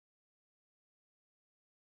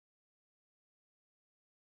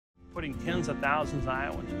putting tens of thousands of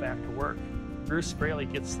Iowans back to work. Bruce Fraley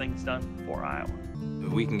gets things done for Iowa.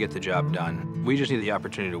 We can get the job done. We just need the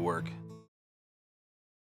opportunity to work.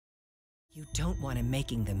 You don't want him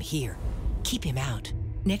making them here. Keep him out.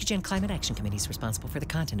 Next Gen Climate Action Committee is responsible for the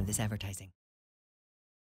content of this advertising.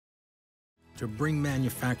 To bring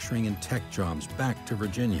manufacturing and tech jobs back to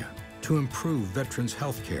Virginia, to improve veterans'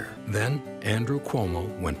 health care. Then, Andrew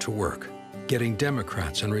Cuomo went to work, getting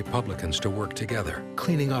Democrats and Republicans to work together,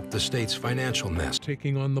 cleaning up the state's financial mess.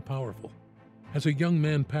 Taking on the powerful. As a young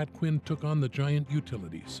man, Pat Quinn took on the giant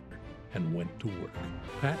utilities and went to work.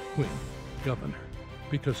 Pat Quinn, governor,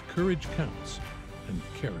 because courage counts and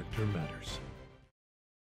character matters.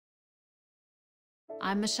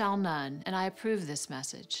 I'm Michelle Nunn, and I approve this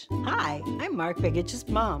message. Hi, I'm Mark Bigage's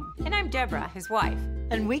mom. And I'm Deborah, his wife.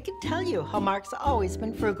 And we can tell you how Mark's always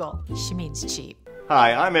been frugal. She means cheap.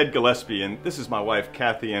 Hi, I'm Ed Gillespie, and this is my wife,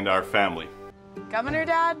 Kathy, and our family. Governor,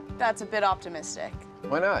 Dad? That's a bit optimistic.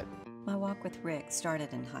 Why not? My walk with Rick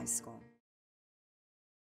started in high school.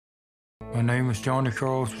 My name is Johnny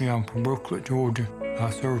Crosby. I'm from Brooklet, Georgia. I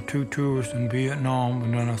served 2 tours in Vietnam,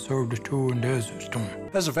 and then I served a tour in Desert Storm.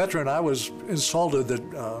 As a veteran, I was insulted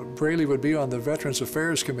that Braley would be on the Veterans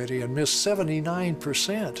Affairs Committee and miss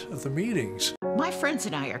 79% of the meetings. My friends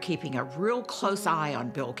and I are keeping a real close eye on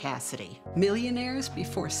Bill Cassidy. Millionaires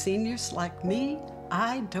before seniors like me?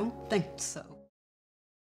 I don't think so.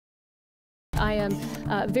 I am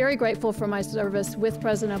very grateful for my service with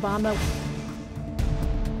President Obama.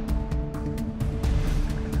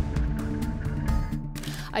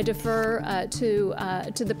 I defer to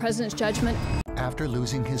the President's judgment. After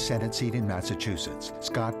losing his Senate seat in Massachusetts,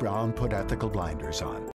 Scott Brown put ethical blinders on.